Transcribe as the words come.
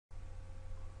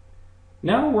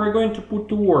Now we're going to put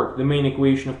to work the main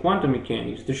equation of quantum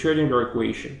mechanics, the Schrödinger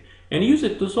equation, and use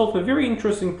it to solve a very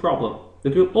interesting problem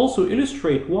that will also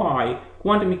illustrate why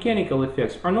quantum mechanical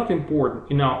effects are not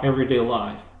important in our everyday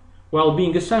life, while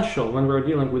being essential when we're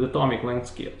dealing with atomic length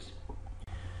scales.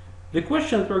 The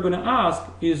question that we're going to ask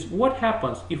is what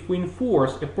happens if we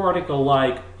enforce a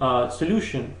particle-like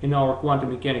solution in our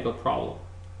quantum mechanical problem.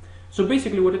 So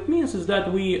basically what it means is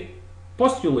that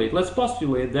let's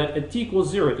postulate that at t equals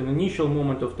 0, at an initial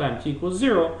moment of time t equals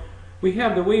 0, we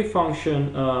have the wave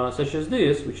function such as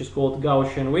this, which is called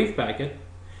Gaussian wave packet.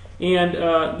 And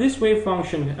this wave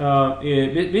function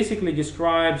basically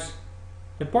describes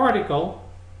a particle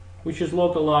which is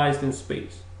localized in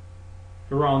space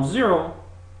around 0.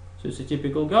 So it's a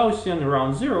typical Gaussian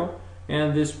around 0.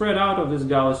 And the spread out of this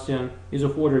Gaussian is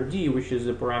of order d, which is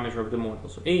the parameter of the model.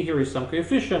 So a here is some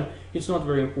coefficient. It's not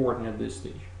very important at this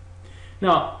stage.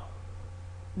 Now,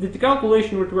 the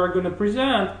calculation that we are going to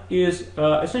present is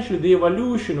essentially the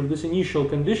evolution of this initial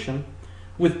condition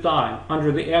with time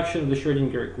under the action of the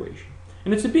Schrödinger equation.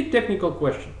 And it's a bit technical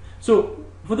question. So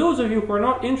for those of you who are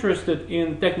not interested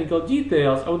in technical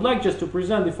details, I would like just to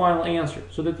present the final answer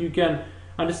so that you can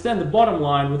understand the bottom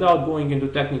line without going into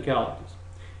technicalities.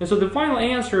 And so the final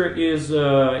answer is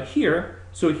here.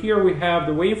 So here we have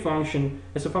the wave function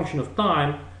as a function of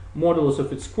time, modulus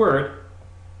of its squared,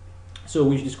 so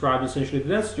which describes essentially the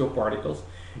density of particles.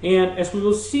 And as we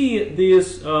will see,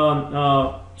 this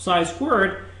psi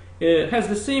squared has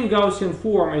the same Gaussian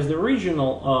form as the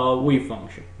original wave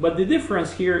function. But the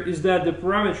difference here is that the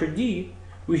parameter d,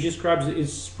 which describes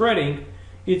its spreading,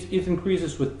 it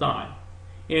increases with time.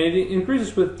 And it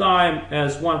increases with time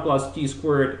as 1 plus t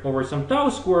squared over some tau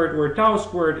squared, where tau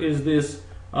squared is this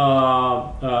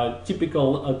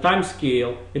typical time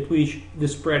scale at which the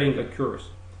spreading occurs.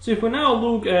 So if we now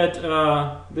look at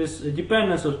this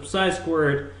dependence of psi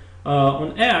squared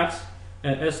on x,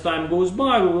 as time goes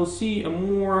by, we will see a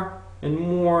more and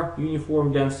more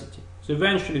uniform density. So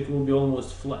eventually it will be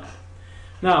almost flat.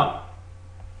 Now,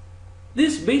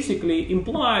 this basically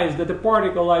implies that a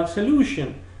particle-like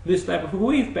solution, this type of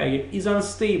wave packet, is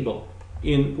unstable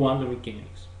in quantum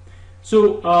mechanics.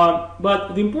 So,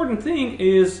 but the important thing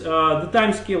is the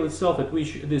time scale itself at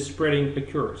which this spreading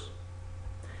occurs.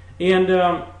 And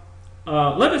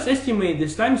let us estimate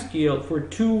this time scale for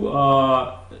two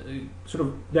sort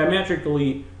of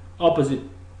diametrically opposite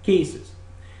cases.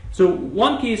 So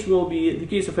one case will be the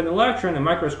case of an electron, a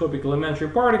microscopic elementary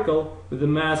particle with a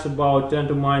mass about 10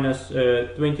 to minus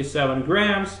 27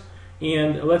 grams.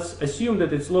 And let's assume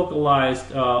that it's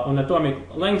localized on atomic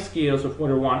length scales of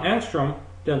order 1 angstrom,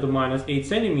 10 to minus 8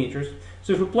 centimeters.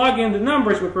 So if we plug in the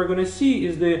numbers, what we're going to see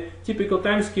is the typical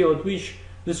time scale at which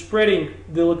the spreading,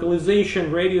 the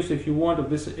localization radius, if you want, of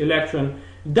this electron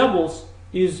doubles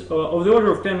is of the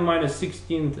order of 10 minus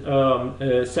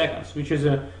 16th seconds, which is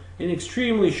an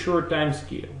extremely short time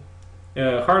scale,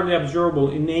 hardly observable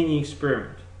in any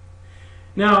experiment.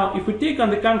 Now, if we take on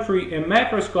the contrary a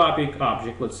macroscopic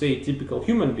object, let's say a typical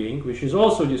human being, which is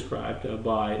also described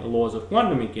by laws of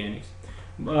quantum mechanics,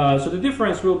 so the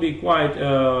difference will be quite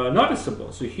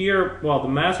noticeable. So here, well, the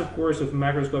mass, of course, of a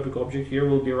macroscopic object here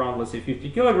will be around, let's say, 50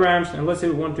 kilograms, and let's say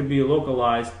we want to be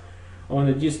localized on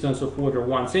a distance of order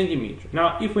 1 centimeter.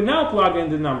 Now, if we now plug in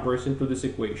the numbers into this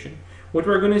equation, what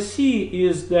we're going to see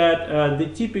is that the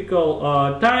typical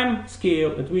time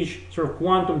scale at which sort of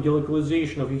quantum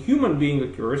delocalization of a human being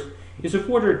occurs is of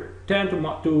order 10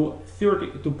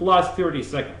 to plus 30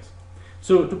 seconds.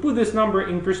 So to put this number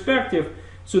in perspective,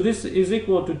 so this is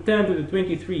equal to 10 to the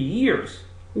 23 years,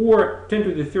 or 10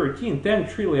 to the 13, 10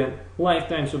 trillion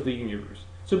lifetimes of the universe.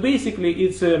 So basically,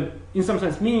 it's a, in some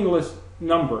sense, meaningless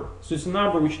number. So it's a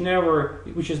number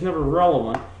which is never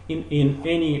relevant in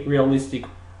any realistic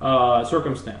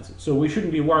circumstances. So we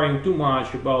shouldn't be worrying too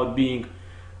much about being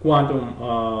quantum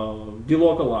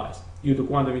delocalized due to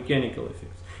quantum mechanical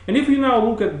effects. And if you now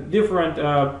look at different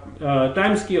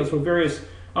time scales for various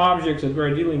objects that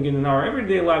we're dealing in our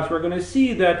everyday lives, we're going to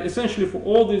see that essentially for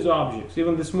all these objects,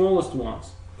 even the smallest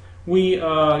ones, we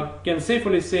can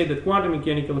safely say that quantum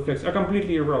mechanical effects are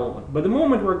completely irrelevant. But the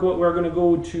moment we're going to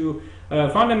go to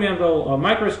fundamental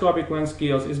microscopic length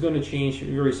scales, is going to change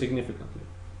very significantly.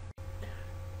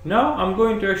 Now I'm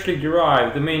going to actually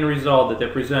derive the main result that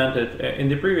I presented in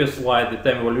the previous slide, the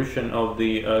time evolution of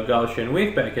the Gaussian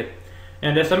wave packet.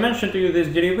 And as I mentioned to you, this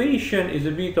derivation is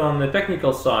a bit on the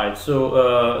technical side,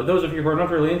 so those of you who are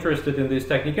not really interested in these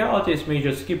technicalities may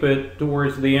just skip it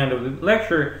towards the end of the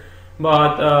lecture,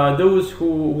 but those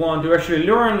who want to actually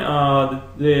learn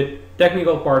the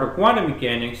technical part of quantum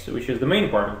mechanics, which is the main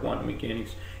part of quantum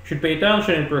mechanics, should pay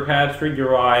attention and perhaps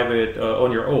rederive it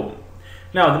on your own.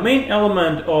 Now, the main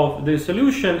element of the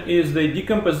solution is the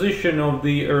decomposition of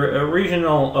the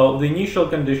the initial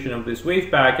condition of this wave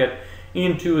packet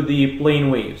into the plane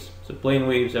waves. So plane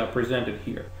waves are presented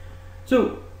here.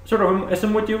 So sort of as a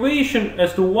motivation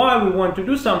as to why we want to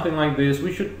do something like this,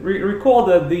 we should recall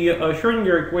that the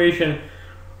Schrödinger equation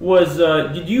was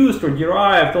deduced or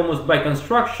derived almost by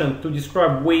construction to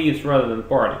describe waves rather than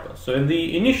particles. So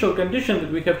the initial condition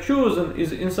that we have chosen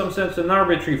is in some sense an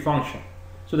arbitrary function.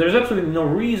 So there's absolutely no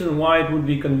reason why it would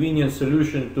be a convenient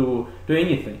solution to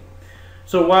anything.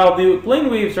 So while the plane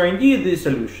waves are indeed these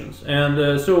solutions,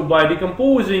 and so by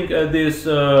decomposing this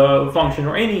function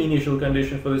or any initial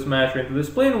condition for this matter into these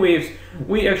plane waves,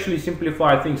 we actually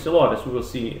simplify things a lot, as we will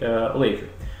see later.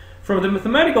 From the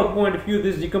mathematical point of view,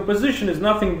 this decomposition is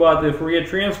nothing but the Fourier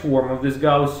transform of this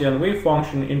Gaussian wave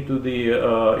function into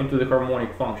the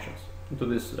harmonic functions, into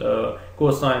this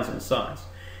cosines and sines.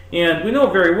 And we know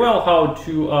very well how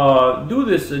to do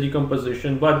this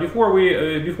decomposition, but before we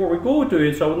go to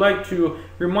it, so I would like to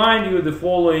remind you the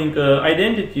following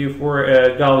identity for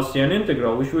a Gaussian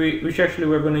integral, which actually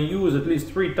we're going to use at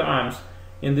least 3 times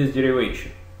in this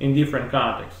derivation in different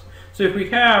contexts. So if we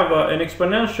have an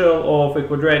exponential of a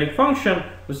quadratic function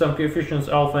with some coefficients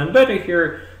alpha and beta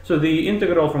here, so the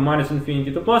integral from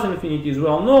 -infinity to +infinity is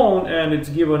well known, and it's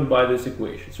given by this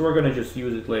equation. So we're going to just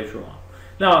use it later on.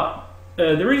 Now,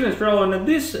 the reason it's relevant at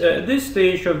this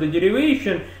stage of the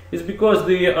derivation is because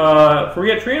the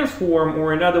Fourier transform,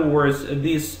 or in other words,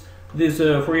 these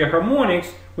Fourier harmonics,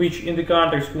 which in the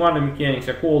context of quantum mechanics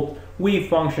are called wave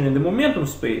function in the momentum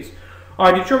space,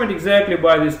 are determined exactly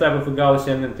by this type of a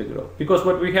Gaussian integral. Because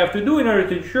what we have to do in order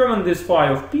to determine this phi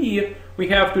of p, we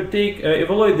have to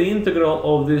evaluate the integral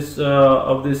of this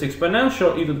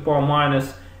exponential e to the power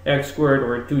minus x squared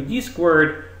or 2d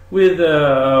squared with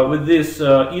this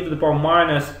e to the power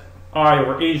minus I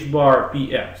over h bar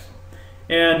px.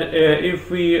 And if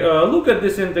we look at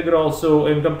this integral, so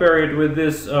and compare it with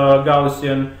this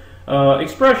Gaussian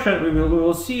expression, we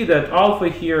will see that alpha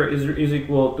here is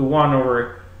equal to 1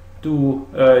 over 2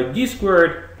 d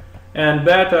squared, and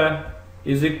beta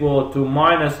is equal to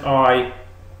minus I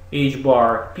h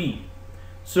bar p.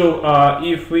 So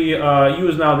if we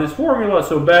use now this formula,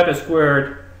 so beta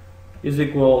squared is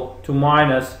equal to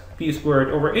minus p squared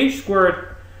over h squared,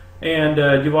 and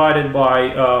divided by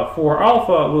 4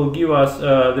 alpha will give us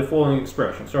the following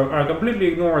expression. So I completely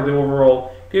ignore the overall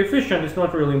coefficient, it's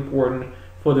not really important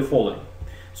for the following.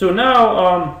 So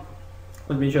now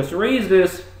let me just erase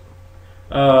this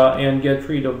and get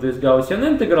rid of this Gaussian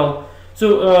integral. So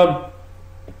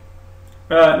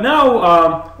now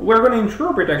we're going to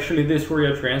interpret actually this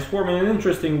Fourier transform in an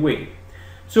interesting way.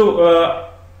 So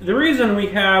the reason we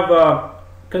have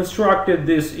constructed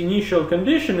this initial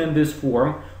condition in this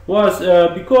form was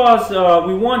because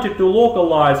we wanted to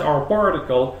localize our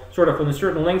particle sort of on a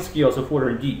certain length scales of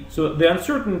order d. So the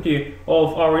uncertainty of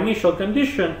our initial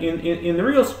condition in the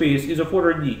real space is of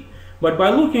order d. But by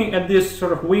looking at this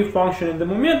sort of wave function in the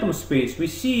momentum space, we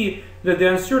see that the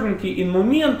uncertainty in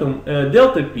momentum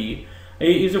delta p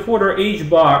is of order h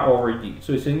bar over d.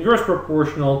 So it's inverse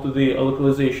proportional to the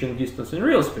localization distance in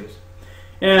real space.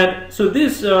 And so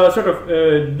this sort of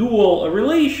dual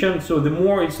relation, so the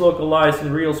more it's localized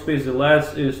in real space, the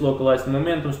less is localized in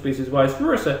momentum space, is vice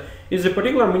versa, is a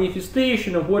particular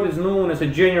manifestation of what is known as a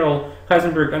general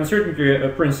Heisenberg uncertainty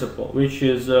principle, which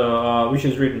is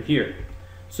written here.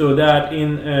 So that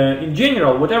in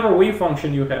general, whatever wave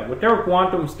function you have, whatever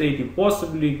quantum state you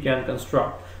possibly can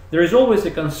construct, there is always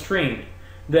a constraint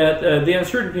that the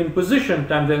uncertainty in position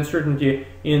times the uncertainty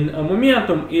in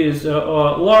momentum is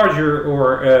larger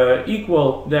or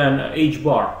equal than h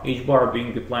bar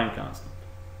being the Planck constant.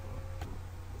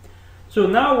 So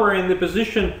now we're in the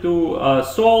position to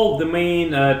solve the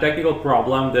main technical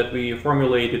problem that we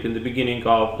formulated in the beginning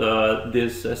of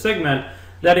this segment.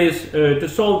 That is to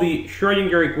solve the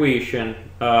Schrödinger equation,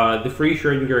 the free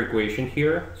Schrödinger equation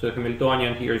here. So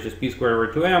Hamiltonian here is just p squared over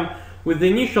 2m, with the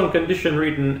initial condition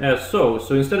written as so.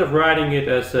 So instead of writing it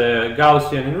as a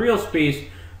Gaussian in real space,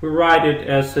 we write it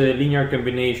as a linear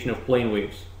combination of plane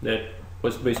waves. That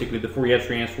was basically the Fourier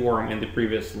transform in the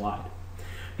previous slide.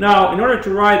 Now, in order to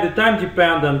write the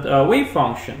time-dependent wave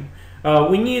function,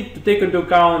 we need to take into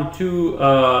account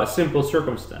 2 simple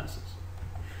circumstances.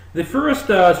 The first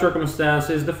circumstance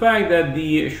is the fact that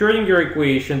the Schrödinger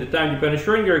equation, the time-dependent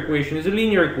Schrödinger equation, is a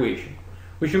linear equation,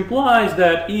 which implies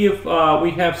that if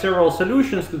we have several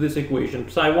solutions to this equation,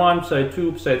 psi1, psi2,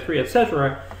 psi3,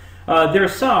 etc., their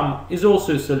sum is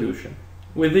also a solution,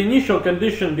 with the initial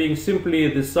condition being simply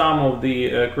the sum of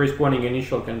the corresponding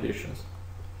initial conditions.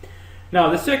 Now,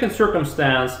 the second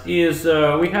circumstance is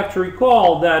we have to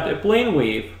recall that a plane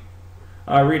wave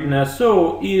written as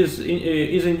so is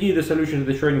indeed the solution to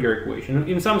the Schrödinger equation.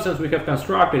 In some sense, we have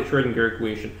constructed Schrödinger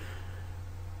equation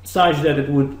such that it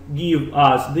would give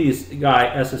us this guy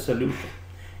as a solution.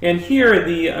 And here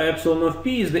the epsilon of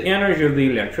p is the energy of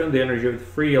the electron, the energy of the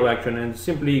free electron, and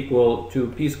simply equal to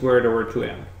p squared over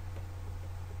 2m.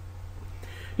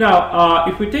 Now,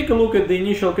 if we take a look at the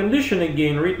initial condition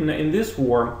again written in this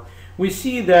form, we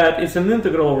see that it's an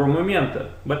integral over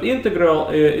momenta. But integral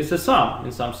is a sum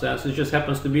in some sense. It just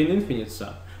happens to be an infinite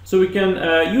sum. So we can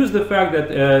use the fact that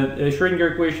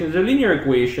Schrödinger equation is a linear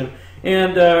equation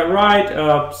and write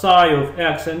psi of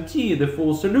x and t, the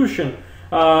full solution,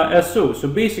 as so. So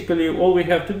basically all we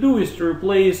have to do is to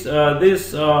replace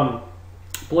this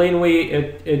plane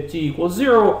wave at t equals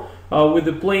 0 with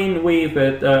the plane wave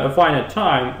at a finite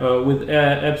time with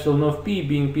epsilon of p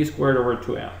being p squared over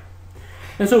 2m.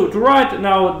 And so to write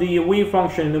now the wave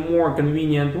function in a more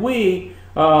convenient way,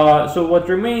 so what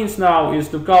remains now is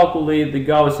to calculate the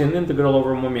Gaussian integral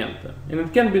over momenta. And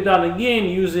it can be done again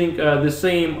using the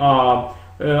same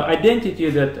identity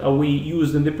that we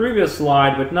used in the previous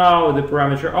slide, but now the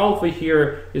parameter alpha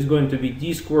here is going to be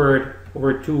d squared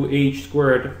over 2h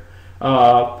squared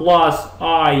plus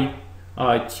I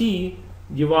t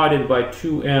divided by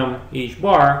 2m h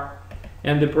bar,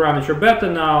 and the parameter beta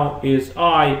now is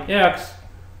I x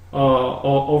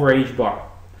over h bar.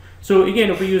 So again,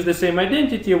 if we use the same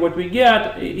identity, what we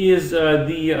get is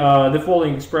the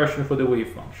following expression for the wave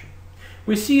function.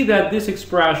 We see that this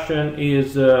expression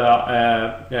is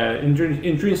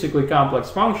intrinsically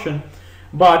complex function,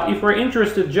 but if we're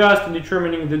interested just in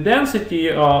determining the density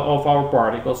of our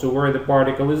particle, so where the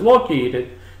particle is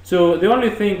located, so the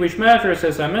only thing which matters,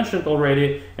 as I mentioned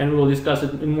already, and we'll discuss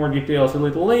it in more details a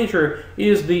little later,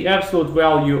 is the absolute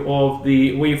value of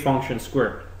the wave function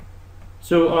squared.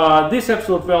 So this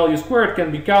absolute value squared can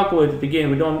be calculated.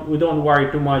 Again, we don't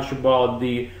worry too much about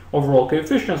the overall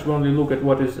coefficients. We only look at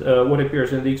what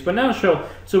appears in the exponential.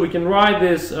 So we can write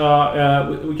this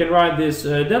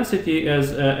density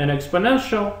as an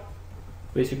exponential,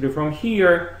 basically from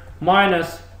here,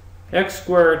 minus x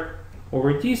squared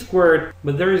over t squared.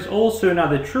 But there is also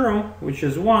another term, which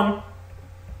is 1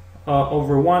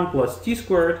 over 1 plus t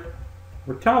squared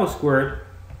or tau squared.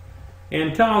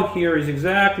 And tau here is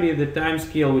exactly the time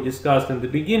scale we discussed in the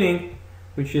beginning,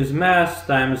 which is mass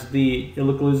times the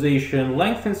localization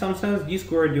length in some sense, d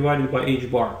squared divided by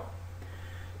h bar.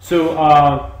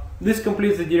 So this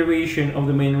completes the derivation of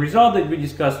the main result that we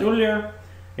discussed earlier,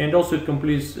 and also it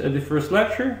completes the first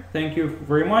lecture. Thank you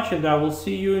very much, and I will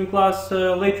see you in class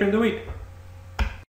later in the week.